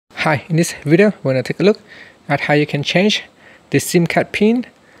Hi, in this video we're going to take a look at how you can change the SIM card pin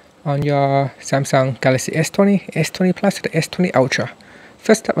on your Samsung Galaxy S20, S20 Plus, to the S20 Ultra.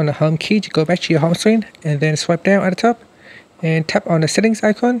 First, tap on the home key to go back to your home screen, and then swipe down at the top and tap on the settings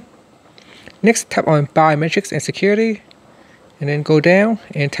icon. Next, tap on biometrics and security, and then go down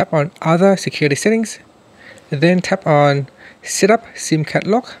and tap on other security settings, and then tap on setup SIM card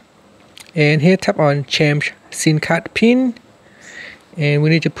lock, and here tap on change SIM card pin, and we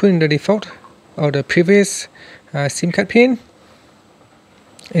need to put in the default or the previous SIM card pin.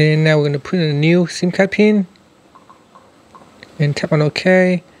 And now we're going to put in a new SIM card pin and tap on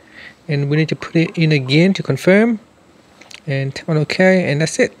OK, and we need to put it in again to confirm and tap on OK, and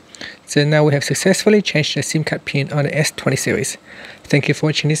that's it. So now we have successfully changed the SIM card pin on the S20 series. Thank you for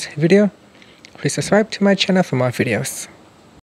watching this video. Please subscribe to my channel for more videos.